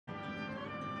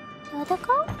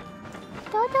Totoko?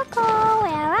 Totoko,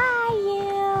 where are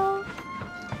you?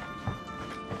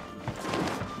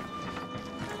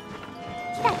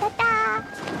 Da da da!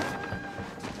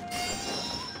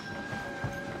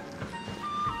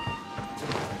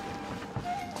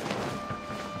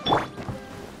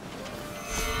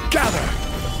 Gather!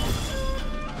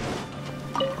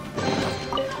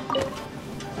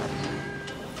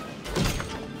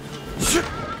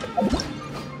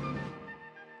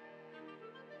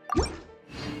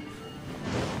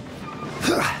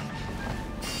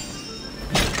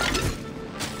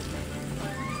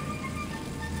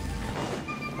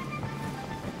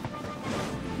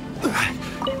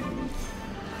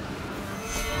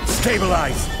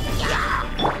 Stabilize!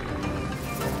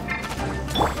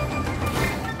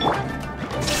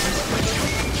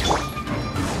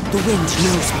 The wind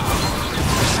knows me.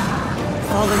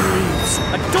 Fallen leaves,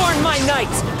 adorn my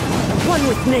night! One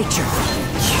with nature.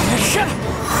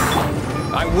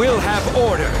 I will have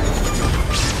order!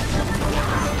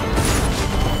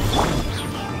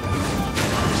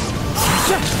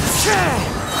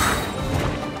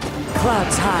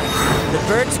 Clouds high, the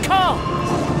birds call!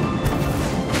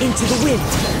 Into the wind.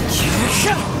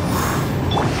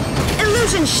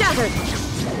 Illusion shattered!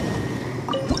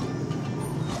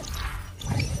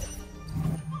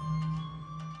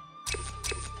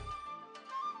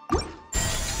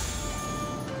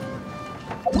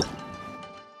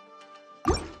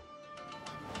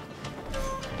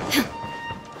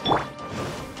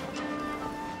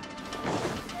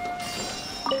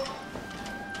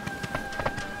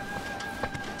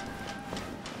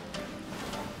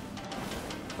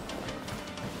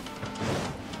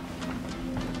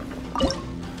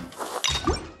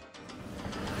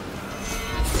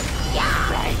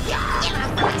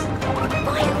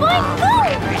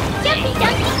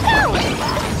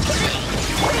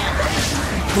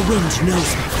 The wind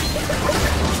knows me.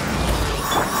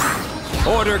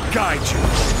 Order guide you!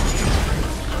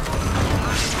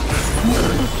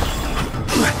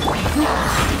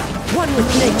 One with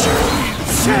nature.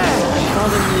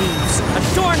 Fallen leaves,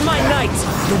 adorn my night!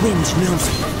 The wind knows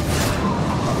me.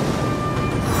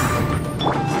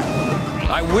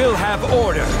 I will have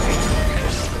order!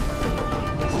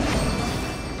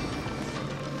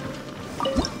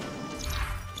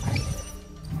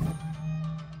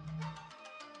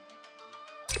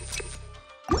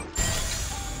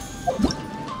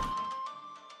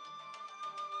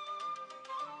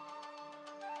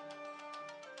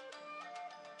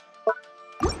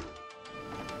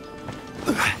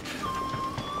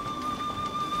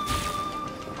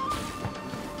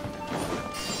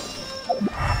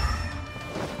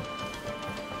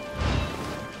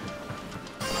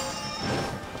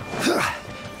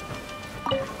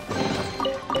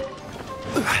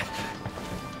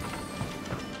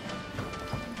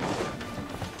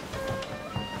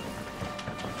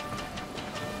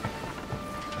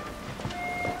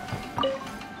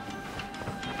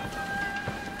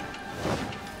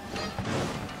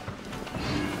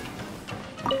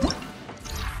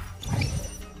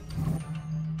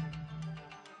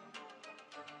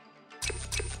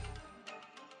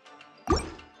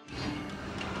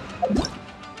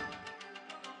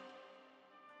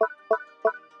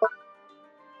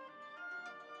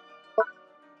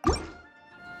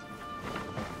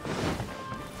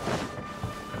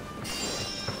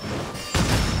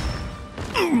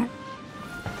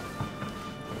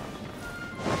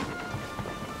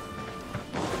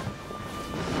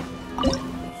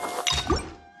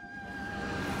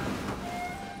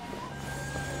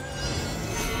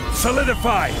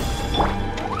 Solidify!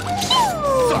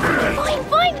 Boing,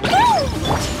 boing, boom!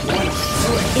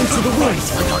 Into the wind.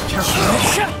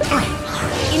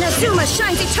 Inazuma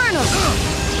shines eternal.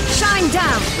 Shine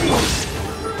down.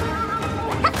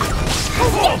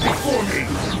 Fall before me!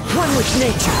 One with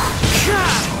nature.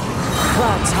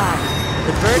 Clouds high,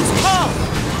 the birds call.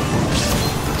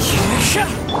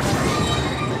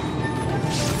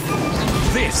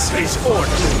 This is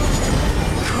order!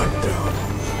 Cut down!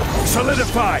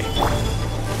 Solidify!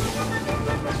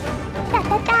 Da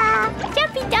da da!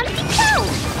 Jumpy dumpty go!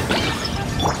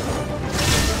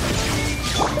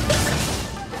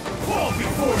 Fall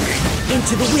before me!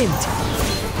 Into the wind.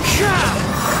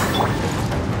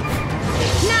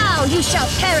 Now you shall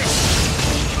perish!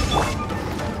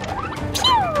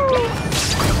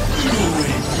 You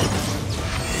win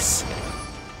this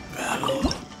battle.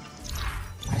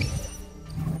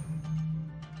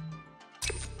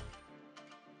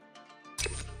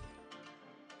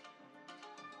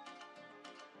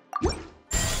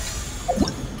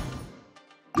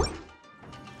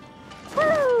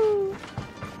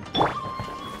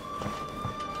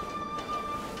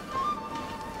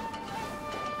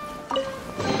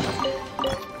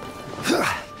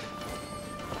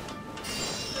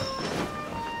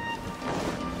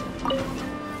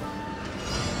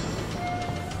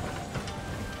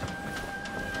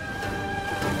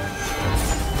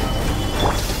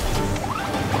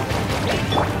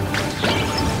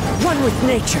 One with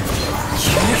nature.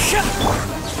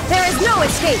 There is no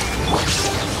escape!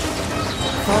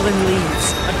 Fallen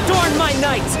leaves, adorn my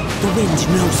night! The wind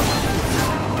knows me.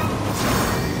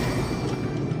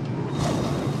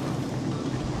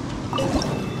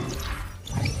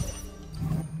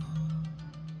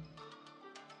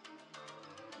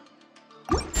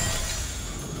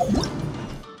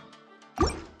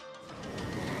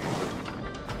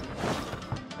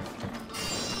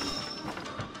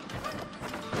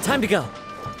 Time to go.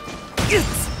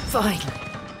 It's fine.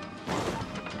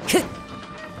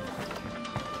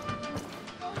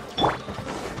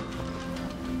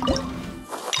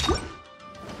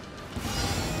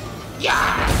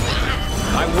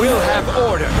 I will have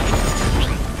order.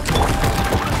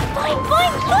 Boing,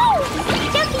 boing, boom!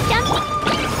 Jumpy, jumpy.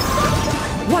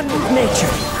 One with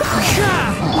nature.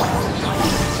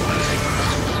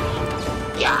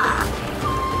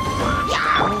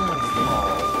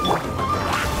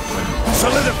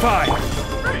 Solidify!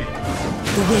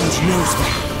 The wind knows me.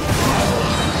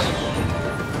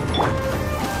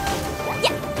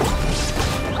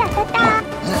 Ta-ta-ta.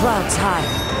 Clouds high.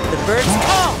 The birds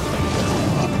call.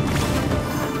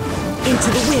 Into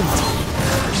the wind.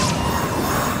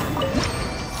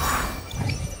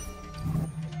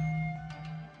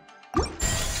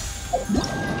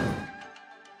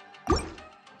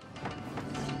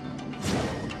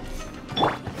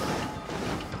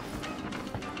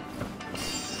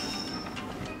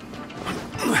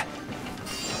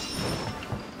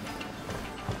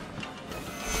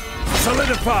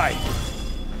 Solidify!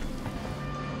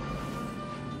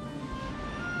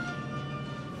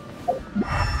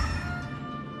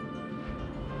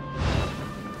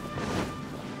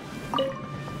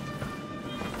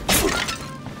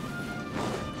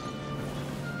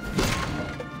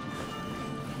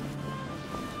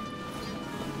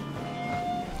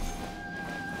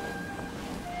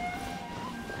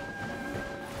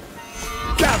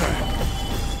 Gather!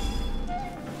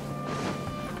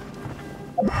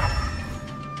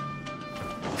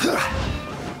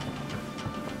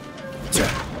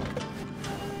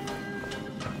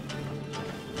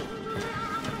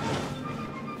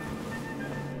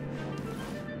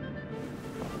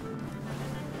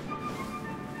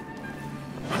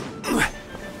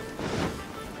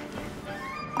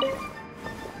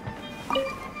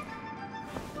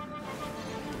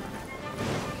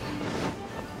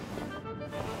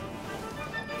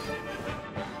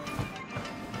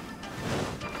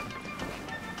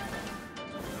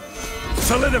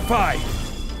 Solidify!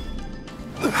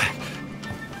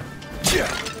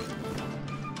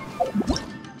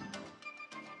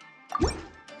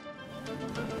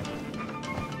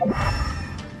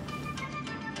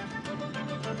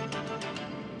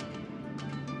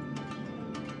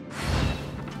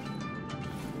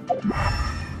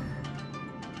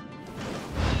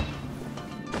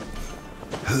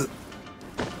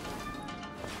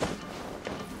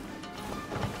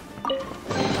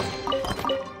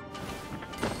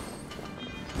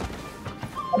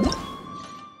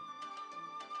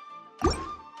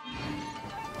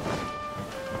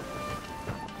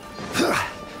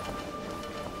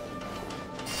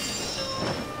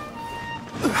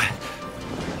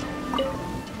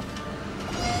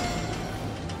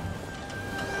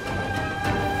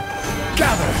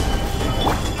 Gather!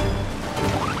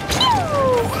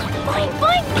 Boing,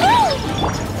 boing, boom!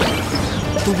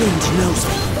 The wind knows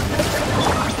me.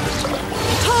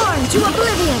 Torn to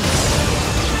oblivion!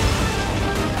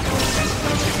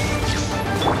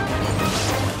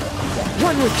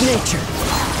 One with nature.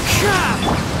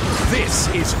 This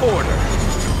is order.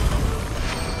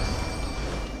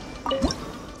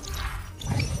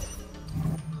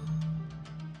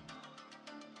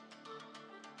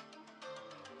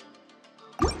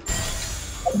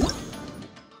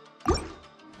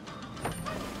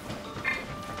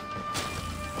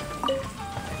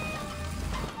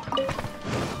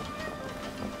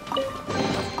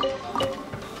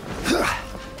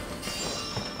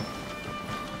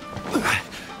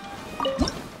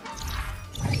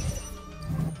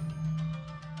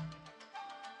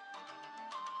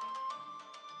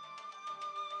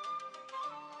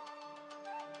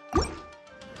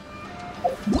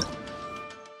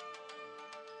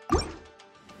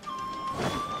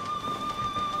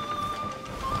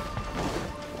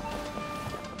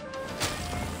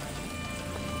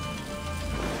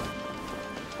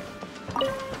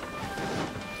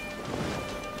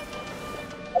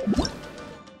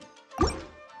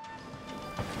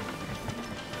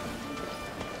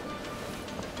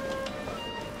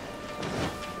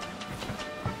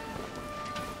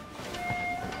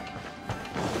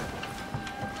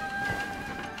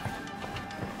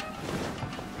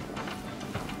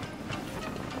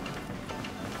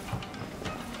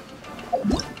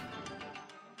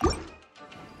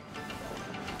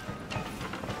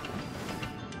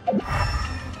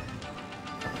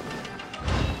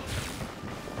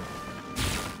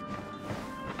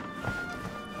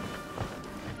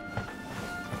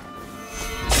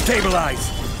 Stabilize!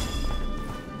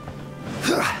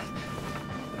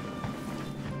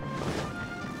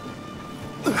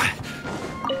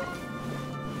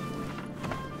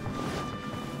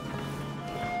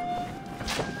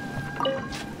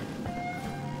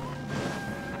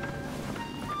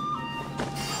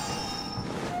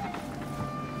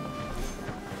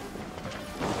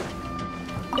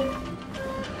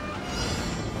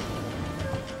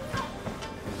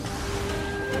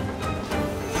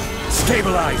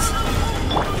 Stabilize!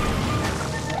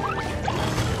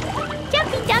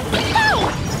 Jumpy, jumpy, go!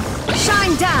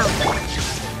 Shine down!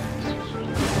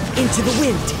 Into the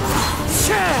wind.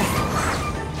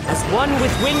 As one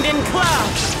with wind and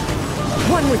cloud.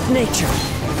 One with nature.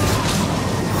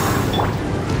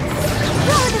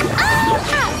 Blow them all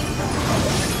up!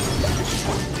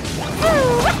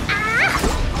 Ooh, ah!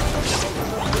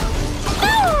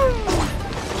 Boom!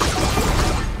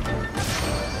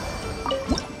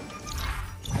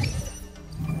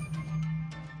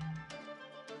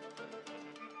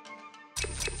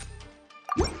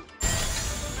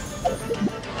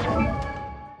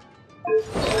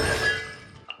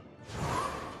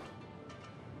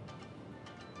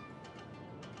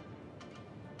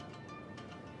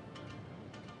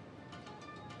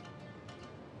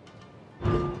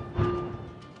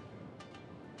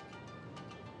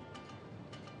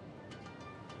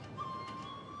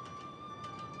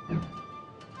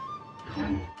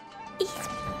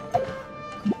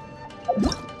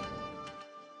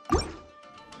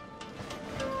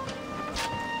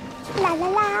 La la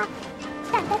la,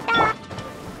 da da da.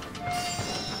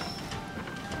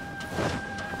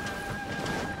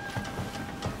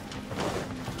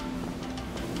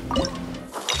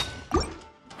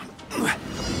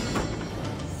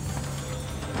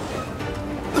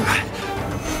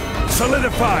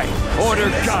 Solidify! Order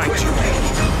guide you!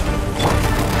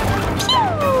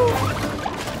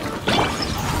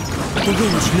 The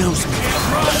wind knows me.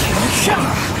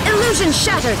 Illusion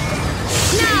shattered!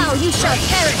 Now you shall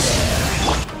perish!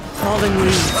 Fallen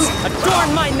leaves,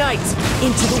 adorn my night!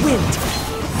 Into the wind.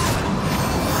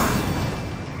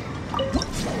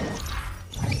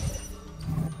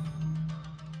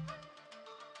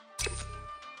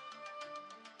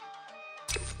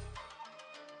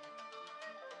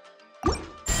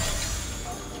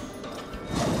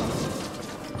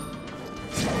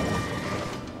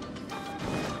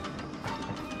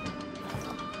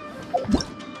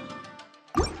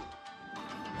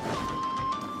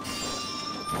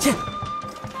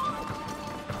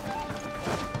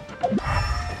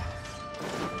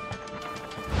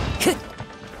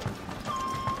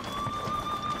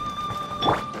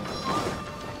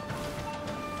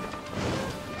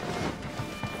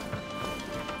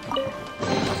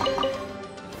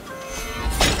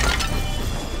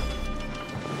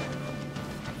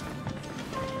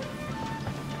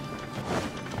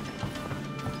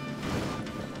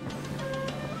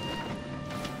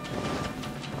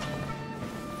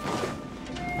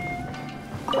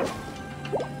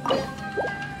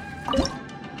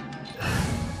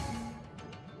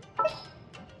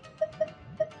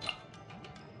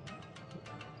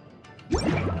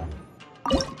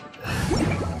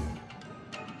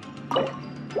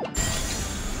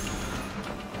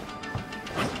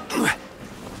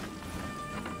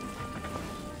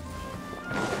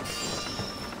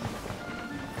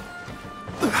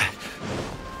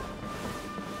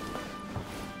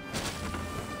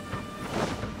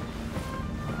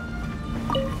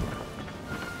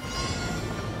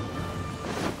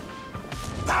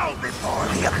 Bow before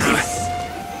the abyss!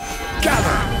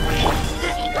 Gather!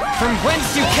 From whence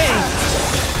you came!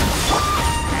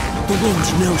 The wind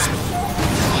knows me.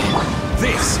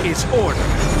 This is order!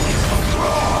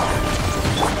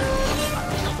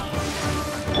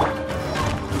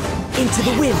 Into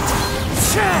the wind.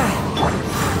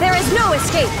 There is no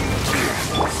escape!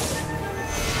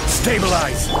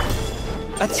 Stabilize!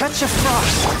 A touch of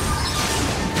frost.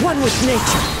 One with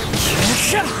nature.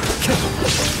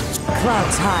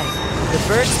 Clouds high. The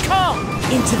birds call.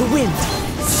 Into the wind.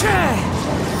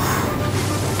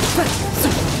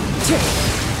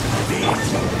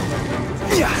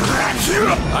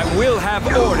 I will have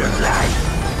order!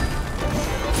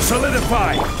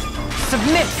 Solidify!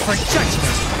 Submit for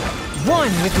judgment.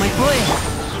 One with my blade.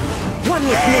 One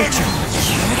with nature.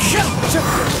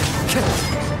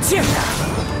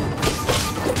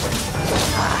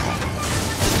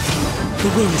 The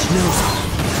wind knows me.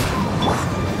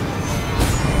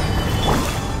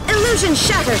 Illusion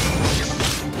shattered!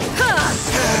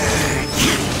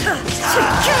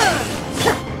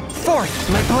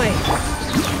 blade.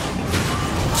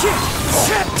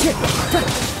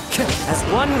 As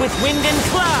one with wind and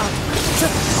cloud. The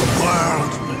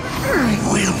world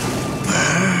will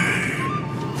burn.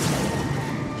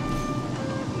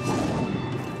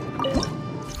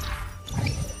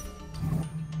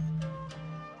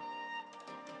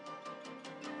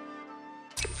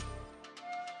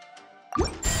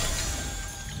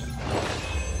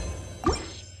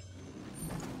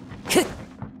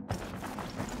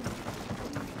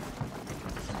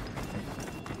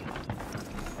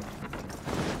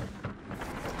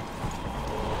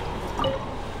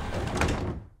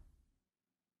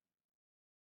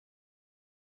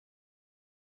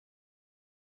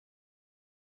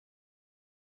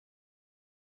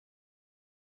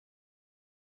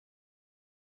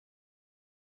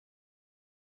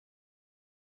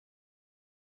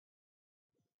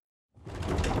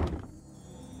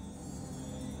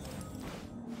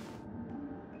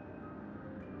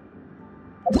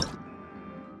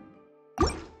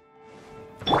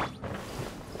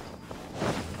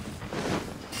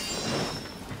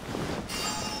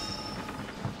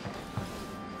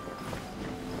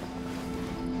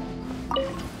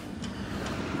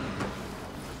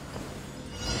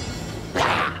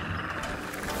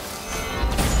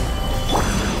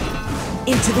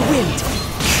 Into the wind.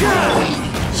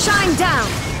 Shine down!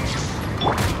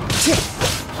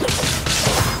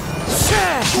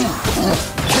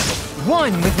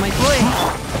 One with my blade.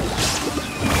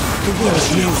 The wind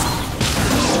knows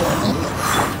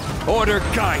me. Order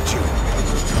guide you.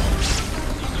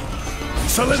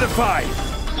 Solidify.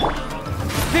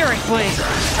 Spirit blade.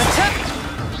 Attack!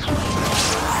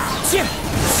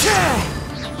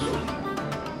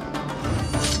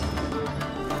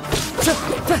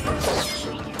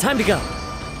 Time to go.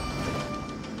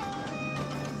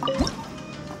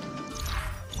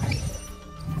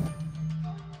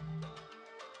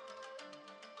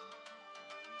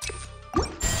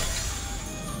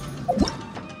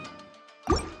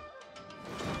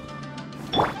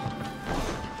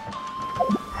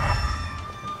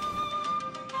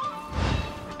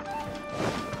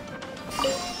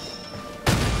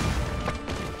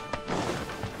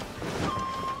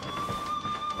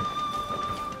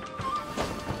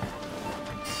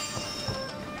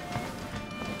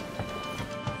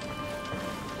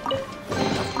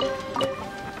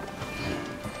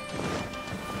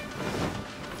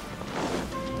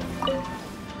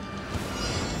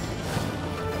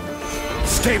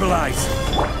 Stabilize.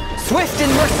 Swift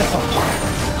and merciful.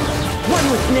 One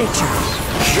with nature.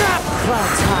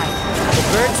 Clouds high. The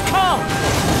birds call.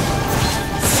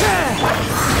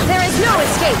 There is no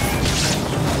escape!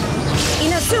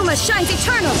 Inazuma shines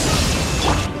eternal!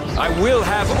 I will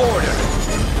have order.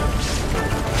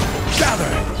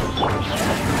 Gather.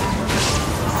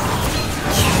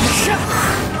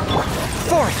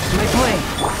 Forth my blade.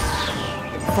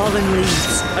 Fallen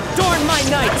leaves. Adorn my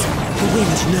night. The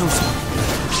wind knows me.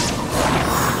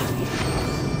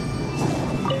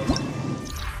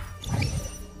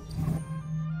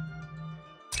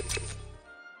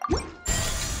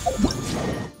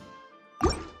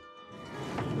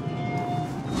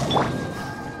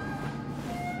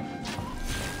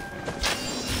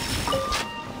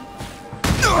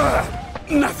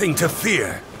 Nothing to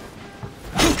fear.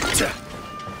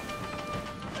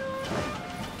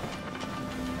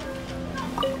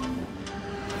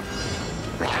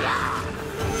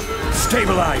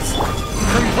 Stabilize.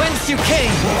 From whence you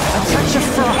came, a touch of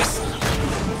frost.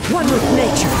 One with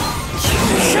nature.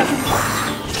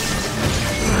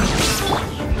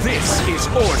 This is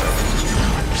order.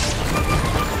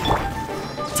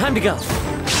 Time to go.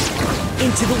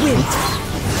 Into the wind.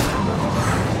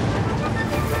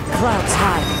 Clouds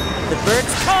high. The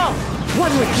birds call.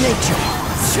 One with nature.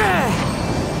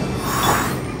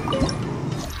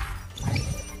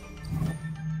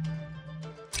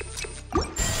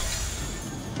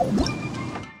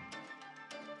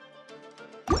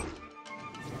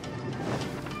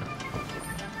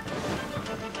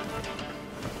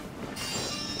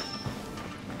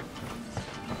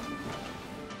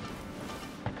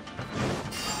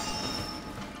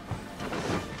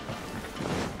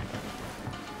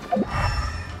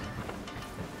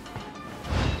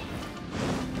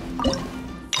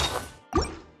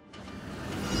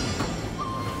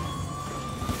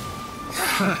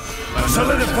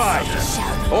 Solidify.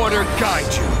 Order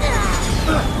guide you.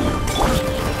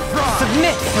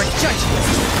 Submit for judgment.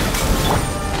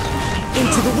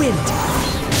 Into the wind.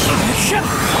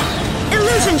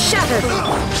 Illusion shattered!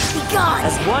 Be gone!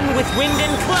 As one with wind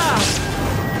and cloud.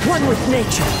 One with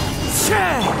nature.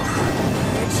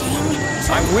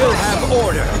 I will have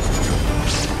order.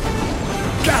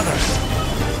 Gather.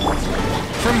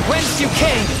 From whence you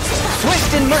came,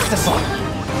 swift and merciful.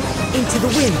 Into the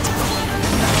wind.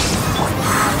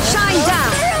 Shine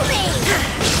down!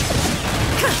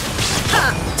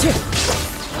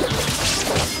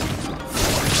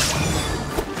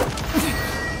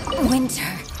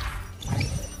 Winter.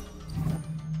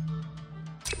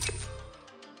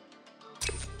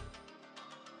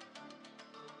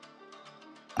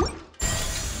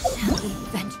 Shall we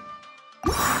venture?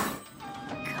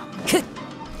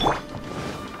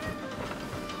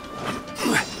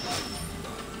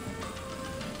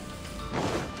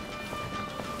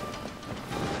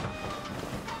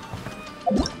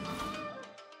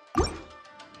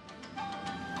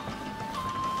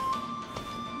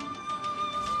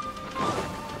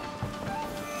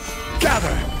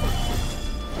 Gather!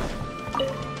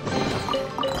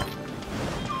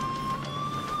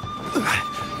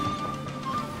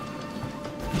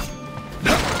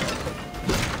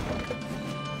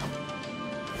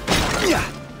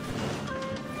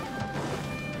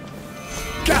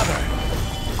 Gather!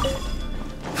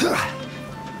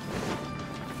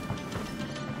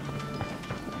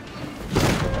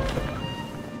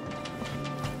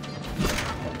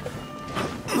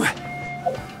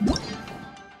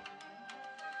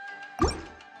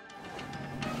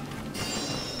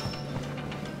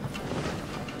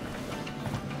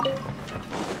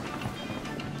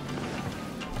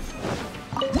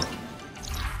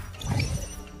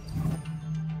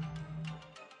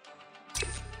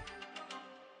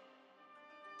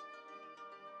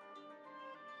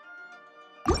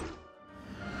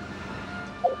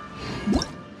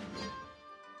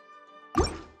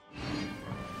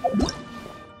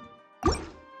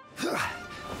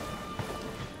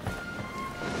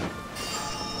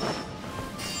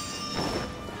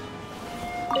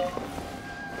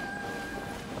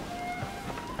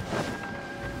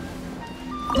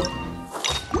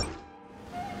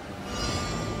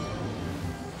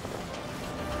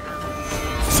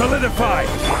 Solidify!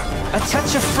 A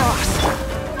touch of frost.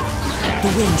 The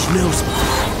wind knows me.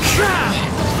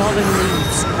 Fallen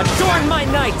leaves, adorn my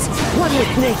night, one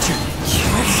with nature.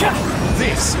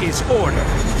 This is order.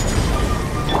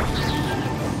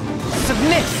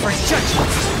 Submit for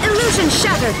judgment. Illusion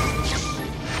shattered!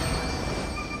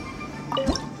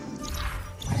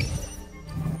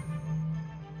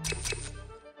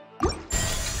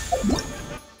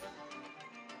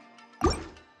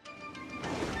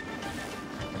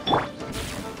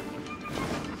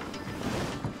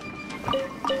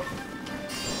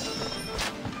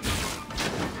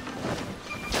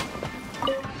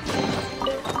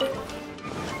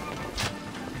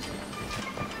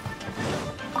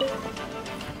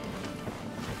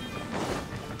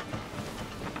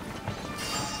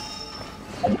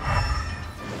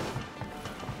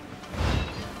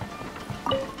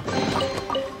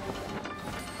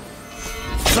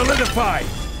 Solidify!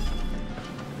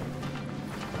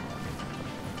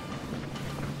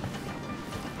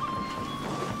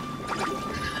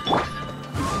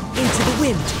 Into the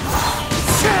wind.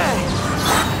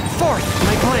 Forth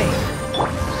my blade.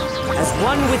 As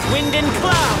one with wind and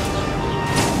cloud.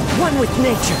 One with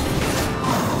nature.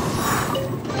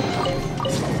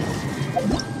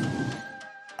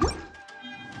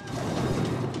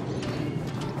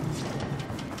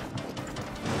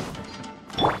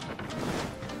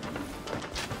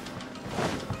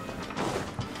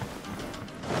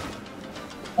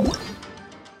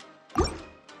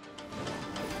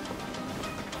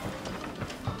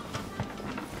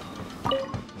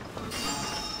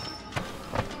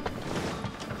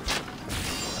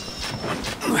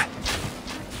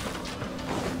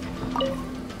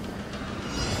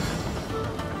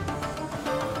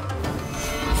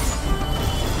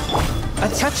 A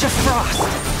touch of frost.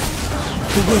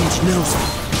 The wind knows me.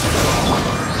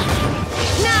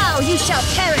 Now you shall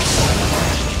perish!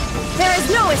 There is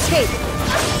no escape!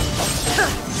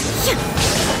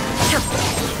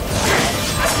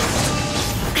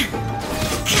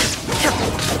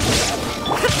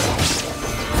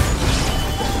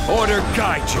 Order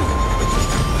guide you.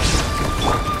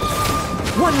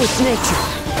 One with nature.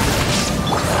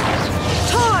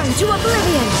 Torn to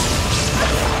oblivion!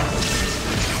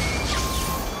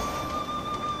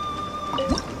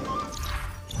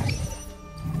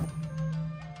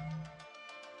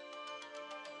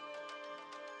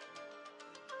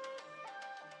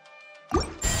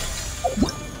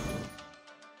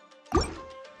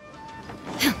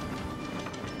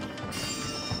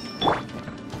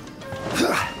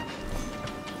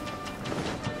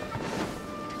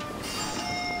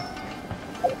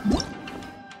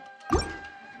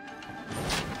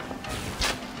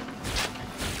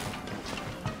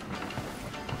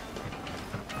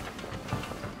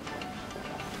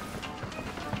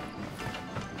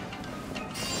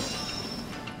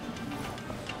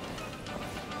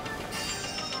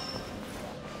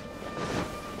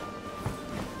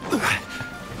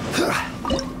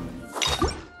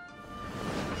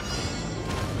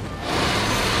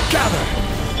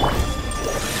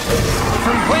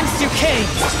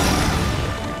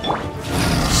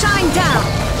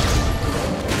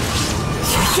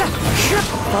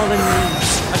 Fallen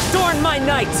leaves, adorn my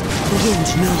night! The wind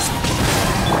knows me.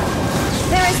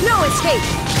 There is no escape!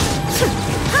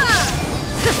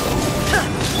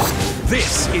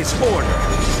 This is order.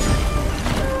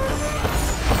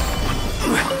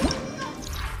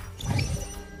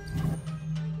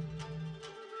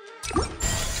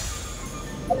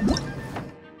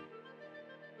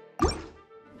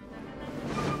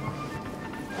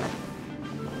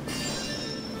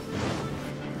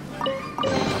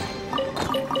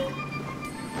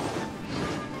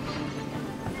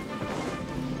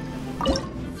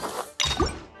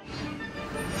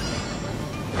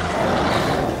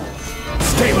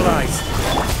 Stabilize!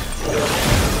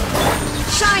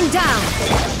 Shine down!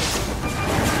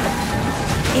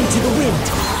 Into the wind.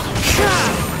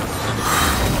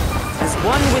 As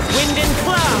one with wind and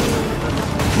cloud.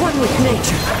 One with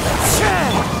nature.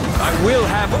 I will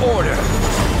have order.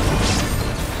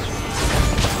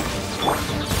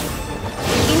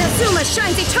 Inazuma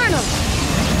shines eternal!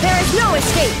 There is no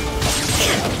escape!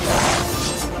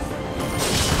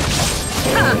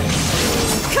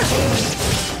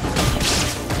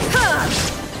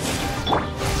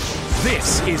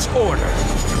 This is order.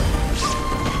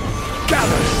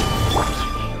 Gather!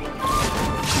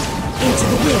 Into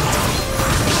the wind.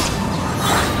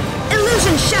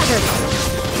 Illusion shattered!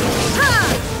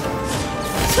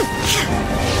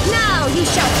 Now you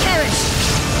shall perish!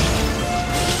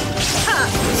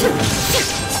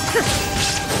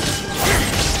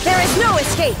 There is no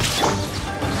escape!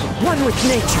 One with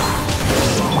nature.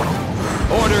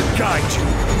 Order guide you.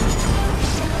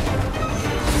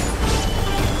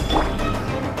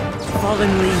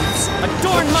 Fallen leaves,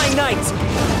 adorn my night!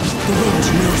 The wind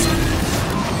knows me.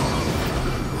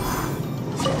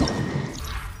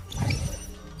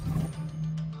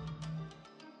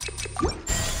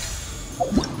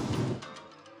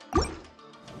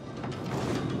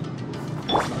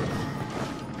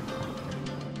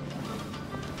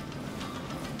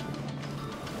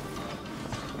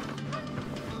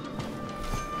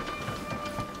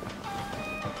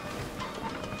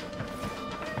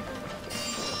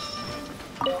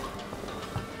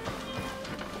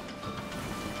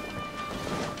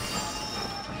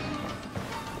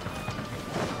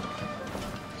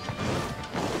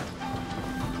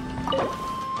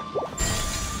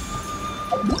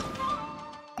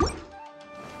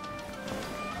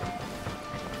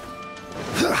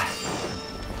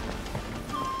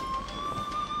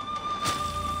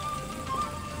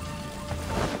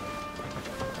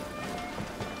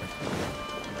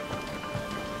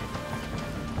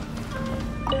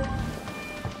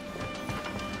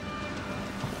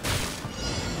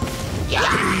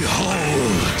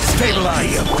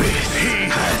 Stabilize!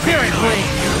 Spirit blade!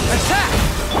 Attack!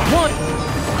 One!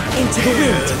 Into the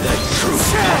wind!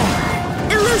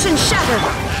 Illusion shattered!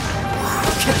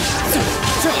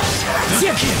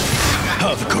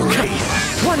 Of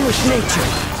grace! One with nature!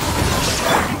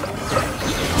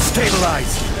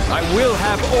 Stabilize! I will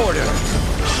have order!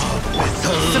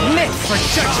 Submit for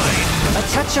judgment! A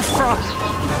touch of frost!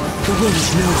 The wind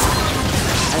knows me.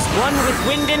 As one with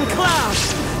wind and cloud!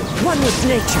 One with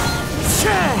nature!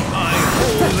 My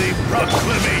holy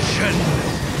proclamation!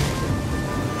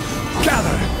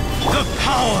 Gather! The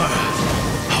power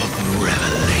of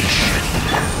revelation!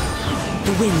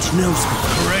 The wind knows me.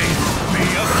 Grace be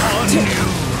upon you!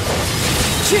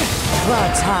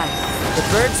 Clouds high. The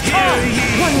birds Hear call. ye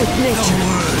One with the nature.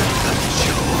 word of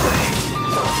joy!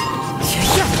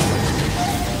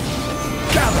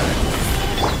 Gather!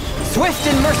 Swift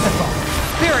and merciful.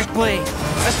 Spirit blade.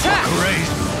 Attack!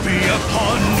 Grace be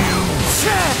upon you!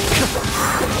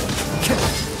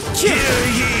 Hear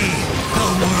ye the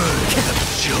word of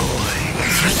joy!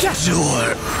 The door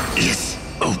is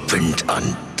opened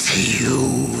unto you!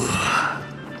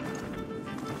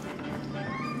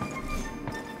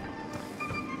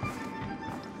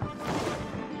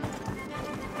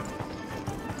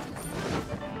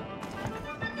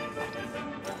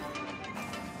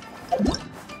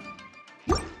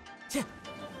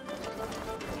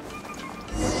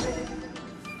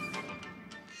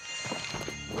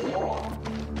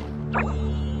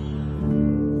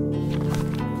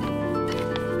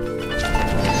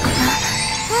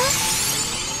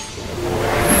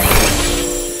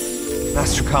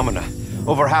 Master Kamina,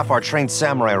 over half our trained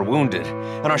samurai are wounded,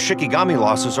 and our Shikigami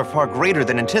losses are far greater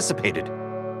than anticipated.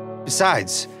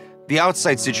 Besides, the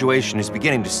outside situation is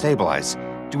beginning to stabilize.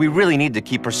 Do we really need to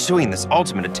keep pursuing this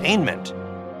ultimate attainment?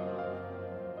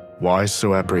 Why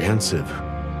so apprehensive?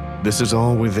 This is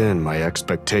all within my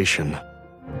expectation.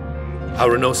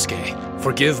 Harunosuke,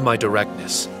 forgive my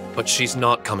directness, but she's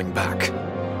not coming back.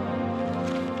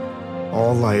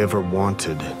 All I ever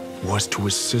wanted was to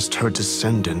assist her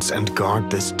descendants and guard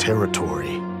this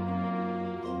territory.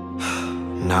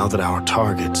 Now that our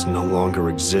targets no longer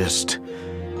exist,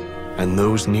 and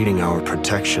those needing our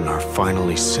protection are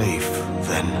finally safe,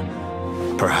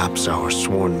 then perhaps our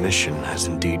sworn mission has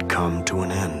indeed come to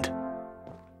an end.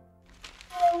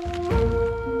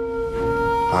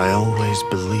 I always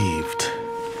believed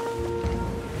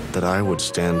that I would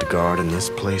stand guard in this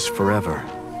place forever,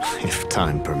 if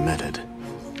time permitted.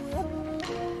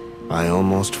 I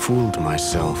almost fooled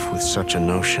myself with such a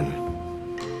notion.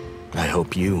 I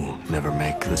hope you never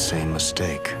make the same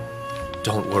mistake.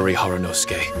 Don't worry,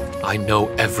 Harunosuke. I know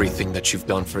everything that you've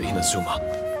done for Inazuma.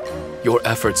 Your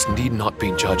efforts need not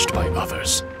be judged by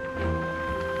others.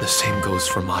 The same goes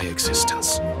for my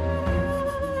existence.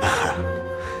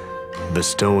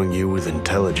 Bestowing you with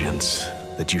intelligence,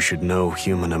 that you should know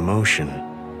human emotion,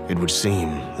 it would seem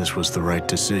this was the right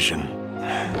decision.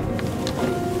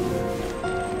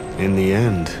 In the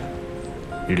end,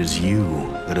 it is you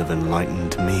that have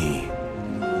enlightened me.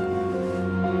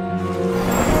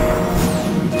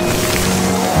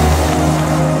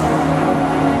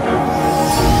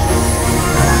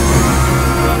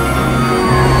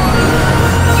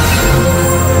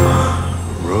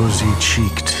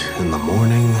 Rosy-cheeked in the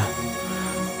morning,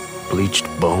 bleached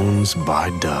bones by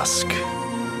dusk.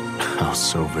 How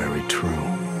so very true.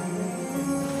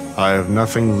 I have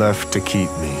nothing left to keep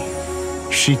me.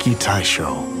 Shiki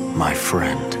Taisho, my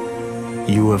friend,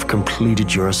 you have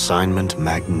completed your assignment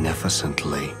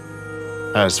magnificently.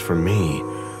 As for me,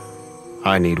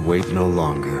 I need wait no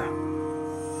longer.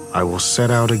 I will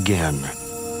set out again,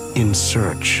 in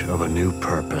search of a new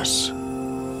purpose.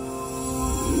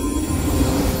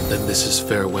 Then this is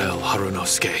farewell,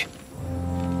 Harunosuke.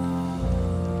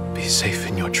 Be safe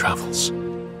in your travels.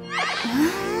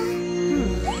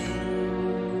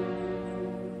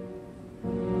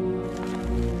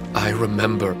 I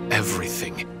remember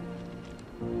everything.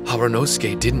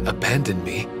 Harunosuke didn't abandon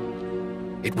me.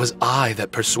 It was I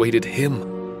that persuaded him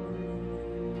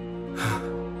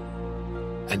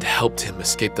and helped him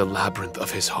escape the labyrinth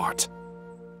of his heart.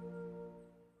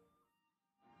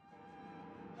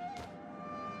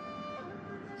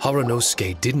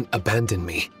 Harunosuke didn't abandon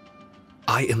me.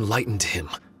 I enlightened him.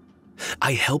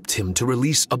 I helped him to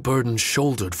release a burden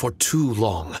shouldered for too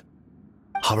long.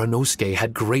 Harunosuke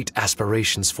had great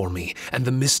aspirations for me and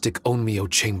the mystic Onmyo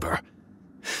chamber.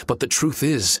 But the truth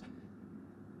is,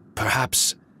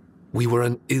 perhaps we were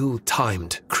an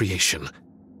ill-timed creation.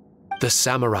 The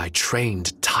samurai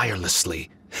trained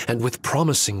tirelessly and with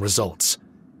promising results.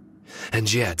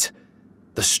 And yet,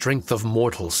 the strength of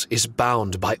mortals is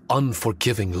bound by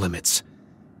unforgiving limits.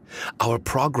 Our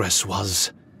progress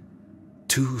was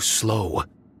too slow.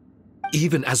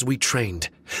 Even as we trained,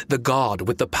 the god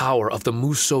with the power of the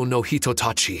Muso no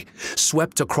Hitotachi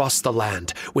swept across the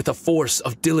land with a force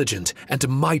of diligent and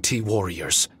mighty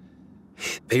warriors.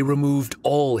 They removed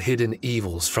all hidden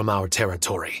evils from our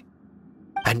territory.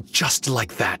 And just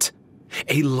like that,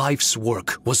 a life's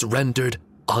work was rendered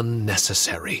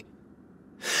unnecessary.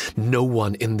 No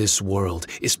one in this world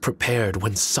is prepared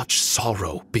when such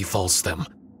sorrow befalls them.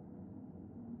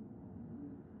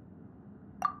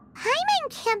 Hyman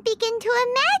can't begin to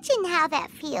imagine how that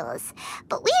feels,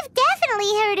 but we've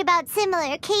definitely heard about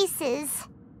similar cases.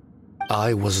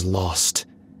 I was lost,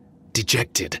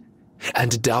 dejected,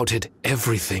 and doubted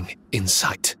everything in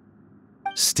sight.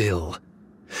 Still,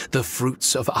 the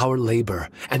fruits of our labor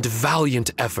and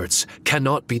valiant efforts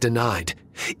cannot be denied,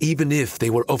 even if they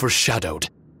were overshadowed.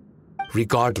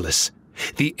 Regardless,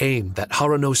 the aim that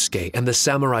Harunosuke and the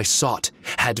samurai sought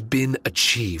had been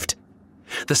achieved.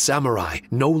 The samurai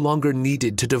no longer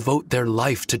needed to devote their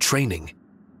life to training.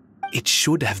 It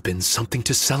should have been something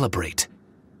to celebrate.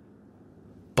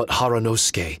 But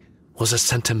Harunosuke was a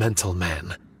sentimental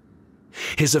man.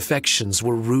 His affections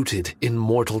were rooted in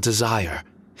mortal desire,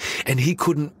 and he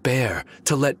couldn't bear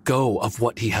to let go of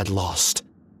what he had lost.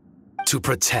 To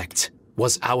protect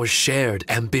was our shared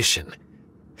ambition.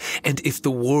 And if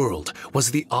the world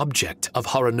was the object of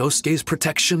Harunosuke's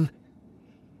protection,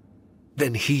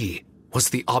 then he was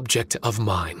the object of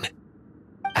mine.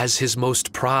 As his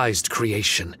most prized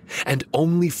creation and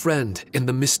only friend in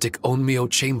the mystic Onmyo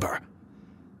chamber,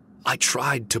 I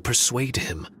tried to persuade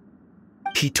him.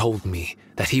 He told me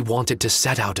that he wanted to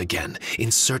set out again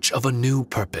in search of a new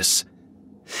purpose,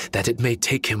 that it may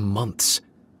take him months,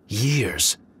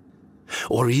 years,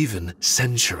 or even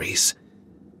centuries.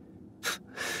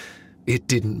 It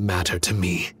didn't matter to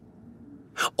me.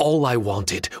 All I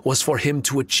wanted was for him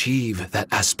to achieve that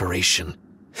aspiration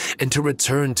and to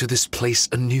return to this place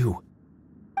anew.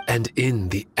 And in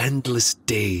the endless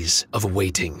days of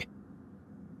waiting,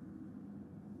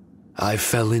 I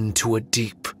fell into a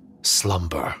deep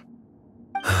slumber.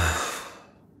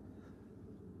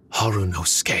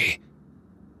 Harunosuke.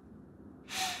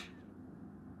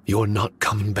 You're not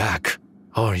coming back,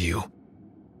 are you?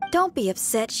 Don't be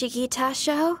upset,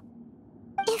 Shikitasho.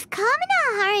 If Kamina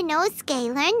Harunosuke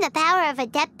learned the power of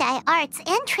Adepti Arts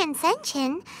and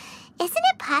Transcension, isn't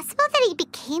it possible that he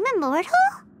became immortal?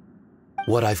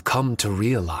 What I've come to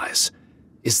realize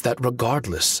is that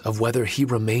regardless of whether he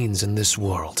remains in this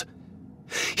world,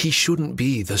 he shouldn't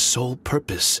be the sole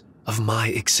purpose of my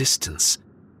existence.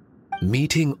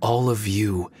 Meeting all of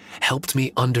you helped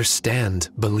me understand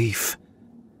belief.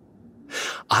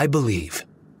 I believe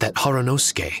that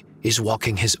Harunosuke is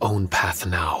walking his own path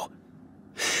now.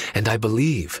 And I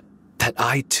believe that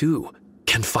I too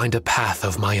can find a path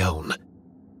of my own.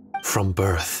 From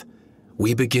birth,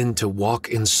 we begin to walk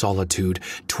in solitude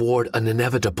toward an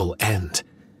inevitable end.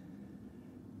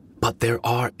 But there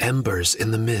are embers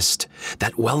in the mist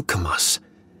that welcome us,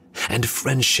 and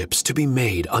friendships to be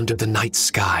made under the night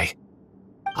sky.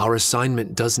 Our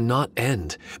assignment does not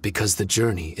end because the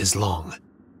journey is long.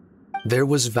 There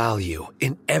was value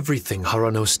in everything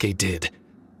Harunosuke did,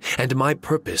 and my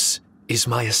purpose is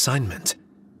my assignment.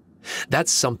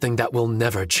 That's something that will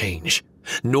never change,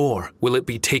 nor will it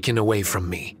be taken away from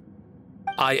me.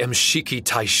 I am Shiki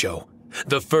Taisho,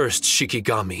 the first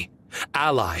Shikigami,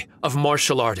 ally of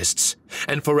martial artists,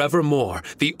 and forevermore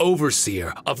the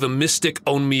overseer of the mystic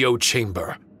Onmyo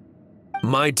Chamber.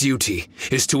 My duty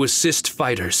is to assist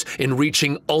fighters in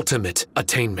reaching ultimate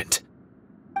attainment.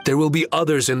 There will be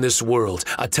others in this world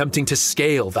attempting to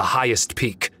scale the highest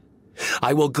peak.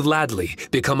 I will gladly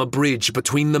become a bridge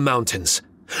between the mountains,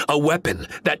 a weapon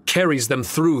that carries them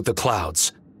through the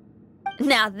clouds.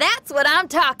 Now that's what I'm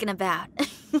talking about.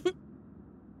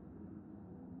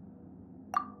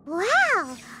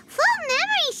 Wow! Full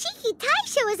memory Shiki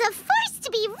Taisho is a force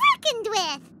to be reckoned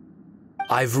with!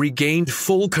 I've regained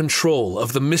full control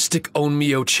of the mystic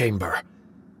Onmyo Chamber.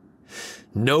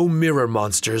 No mirror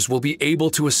monsters will be able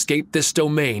to escape this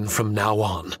domain from now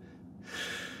on.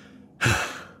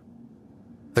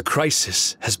 The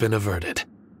crisis has been averted.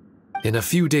 In a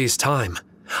few days' time,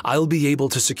 I'll be able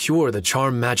to secure the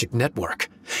charm magic network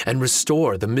and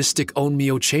restore the mystic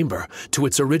Onmyo Chamber to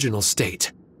its original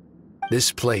state.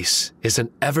 This place is an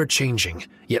ever-changing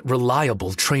yet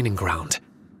reliable training ground.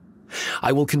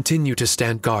 I will continue to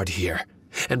stand guard here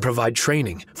and provide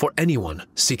training for anyone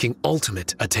seeking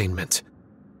ultimate attainment.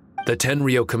 The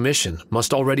Tenryo Commission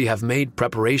must already have made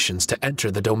preparations to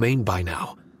enter the domain by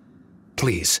now.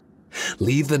 Please,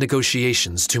 leave the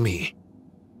negotiations to me.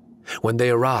 When they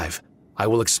arrive, I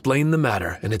will explain the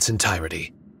matter in its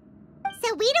entirety.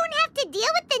 So we don't have to deal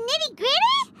with the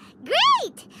nitty-gritty?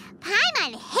 Great!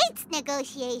 Paimon hates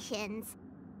negotiations.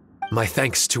 My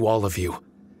thanks to all of you.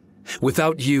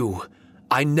 Without you,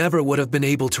 I never would have been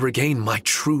able to regain my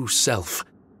true self.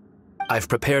 I've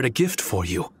prepared a gift for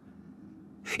you.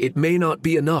 It may not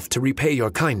be enough to repay your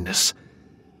kindness,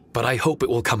 but I hope it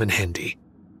will come in handy.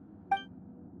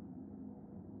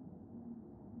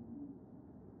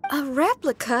 A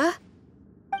replica?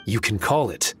 You can call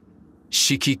it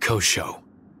Shiki Kosho.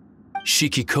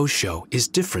 Shiki Kosho is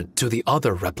different to the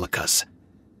other replicas.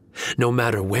 No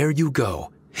matter where you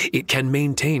go, it can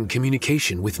maintain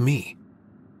communication with me.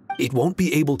 It won't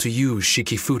be able to use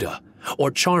Shikifuda or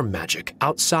charm magic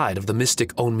outside of the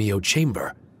mystic Onmyo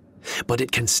Chamber, but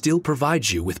it can still provide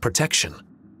you with protection.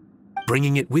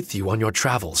 Bringing it with you on your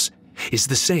travels is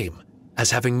the same as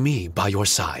having me by your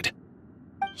side.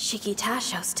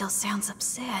 Shikitasho still sounds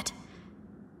upset.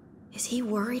 Is he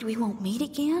worried we won't meet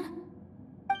again?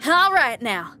 All right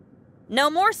now. No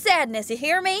more sadness, you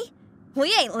hear me?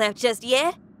 We ain't left just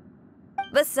yet.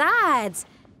 Besides,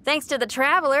 thanks to the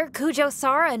Traveler, Kujo,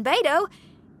 Sara, and Beto,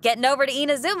 getting over to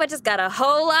Inazuma just got a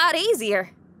whole lot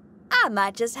easier. I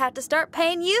might just have to start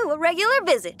paying you a regular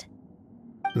visit.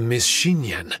 Miss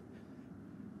Shinyan,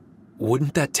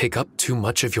 wouldn't that take up too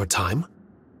much of your time?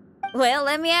 Well,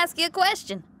 let me ask you a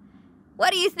question.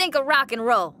 What do you think of rock and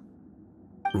roll?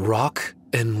 Rock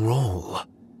and roll.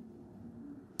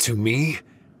 To me,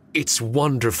 it's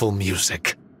wonderful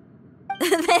music.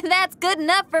 Then that's good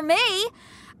enough for me.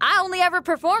 I only ever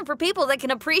perform for people that can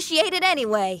appreciate it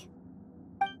anyway.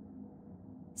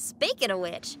 Speaking of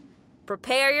which,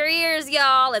 prepare your ears,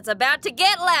 y'all. It's about to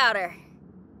get louder.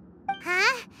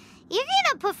 Huh? You're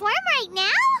gonna perform right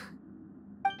now?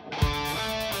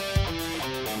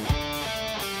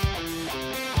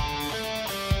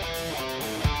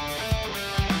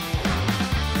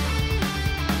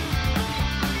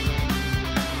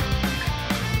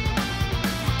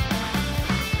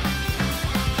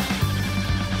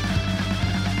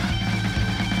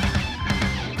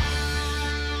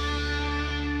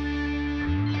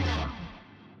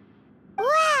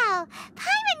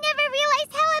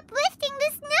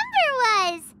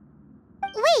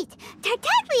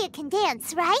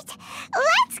 chance, right?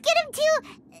 Let's get him to...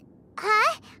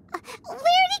 Huh?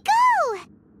 Where'd he go?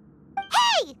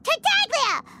 Hey,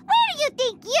 Tartaglia! Where do you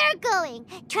think you're going?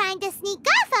 Trying to sneak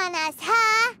off on us,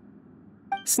 huh?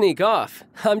 Sneak off?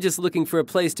 I'm just looking for a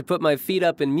place to put my feet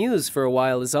up and muse for a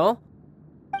while is all.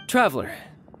 Traveler,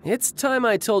 it's time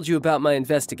I told you about my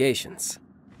investigations.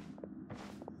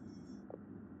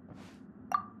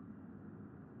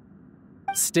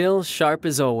 Still sharp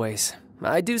as always.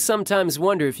 I do sometimes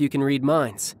wonder if you can read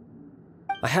minds.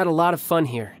 I had a lot of fun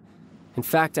here. In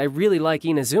fact, I really like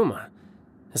Inazuma,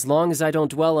 as long as I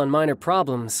don't dwell on minor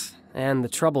problems and the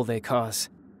trouble they cause.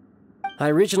 I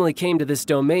originally came to this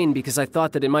domain because I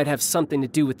thought that it might have something to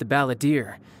do with the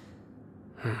balladeer.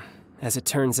 As it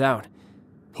turns out,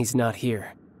 he's not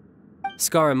here.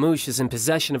 Scaramouche is in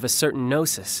possession of a certain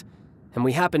gnosis, and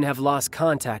we happen to have lost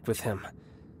contact with him.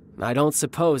 I don't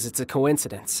suppose it's a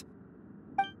coincidence.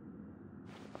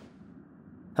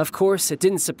 Of course, it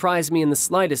didn't surprise me in the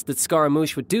slightest that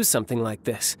Scaramouche would do something like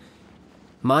this.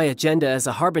 My agenda as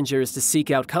a Harbinger is to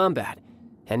seek out combat,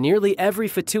 and nearly every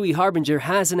Fatui Harbinger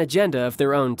has an agenda of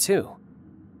their own too.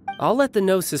 I'll let the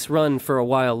Gnosis run for a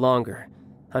while longer.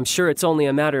 I'm sure it's only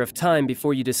a matter of time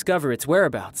before you discover its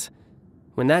whereabouts.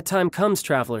 When that time comes,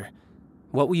 Traveler,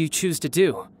 what will you choose to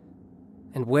do?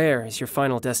 And where is your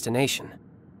final destination?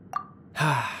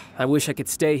 I wish I could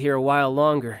stay here a while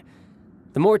longer.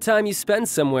 The more time you spend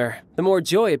somewhere, the more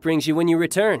joy it brings you when you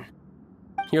return.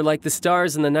 You're like the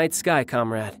stars in the night sky,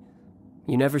 comrade.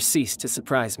 You never cease to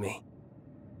surprise me.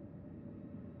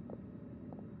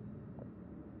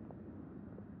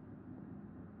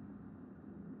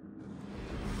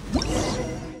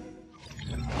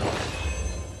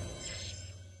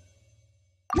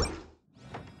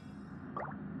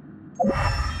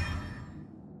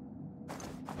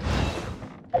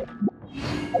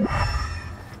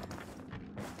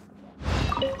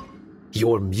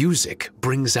 Your music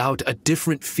brings out a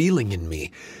different feeling in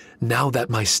me, now that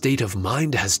my state of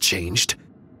mind has changed.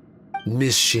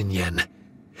 Miss Xinyan,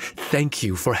 thank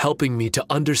you for helping me to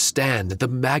understand the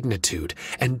magnitude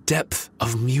and depth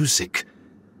of music.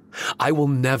 I will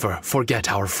never forget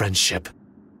our friendship.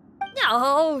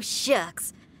 Oh,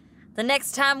 shucks. The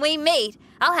next time we meet,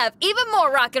 I'll have even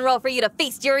more rock and roll for you to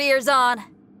feast your ears on.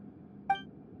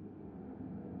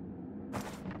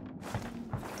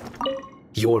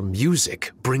 Your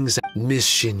music brings out Miss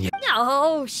Xinyan.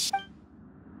 Oh,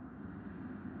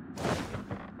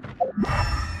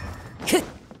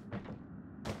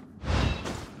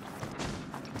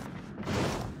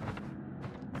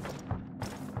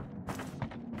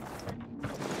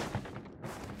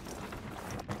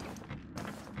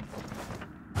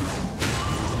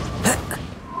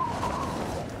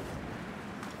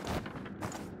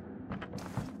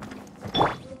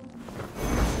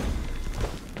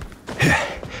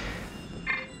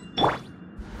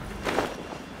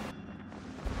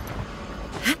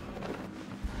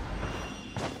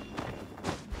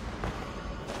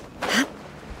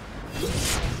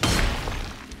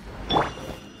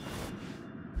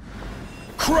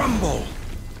 Crumble!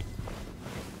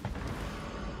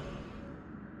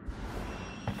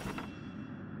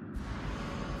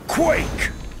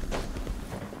 Quake!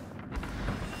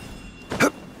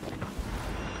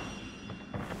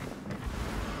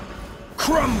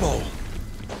 Crumble!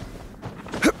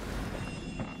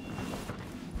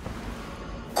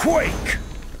 Quake!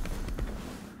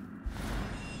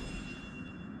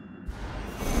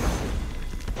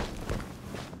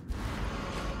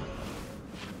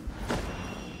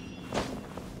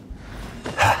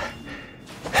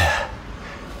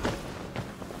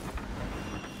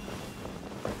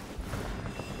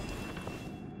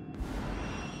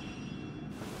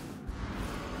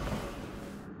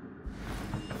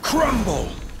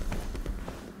 Crumble!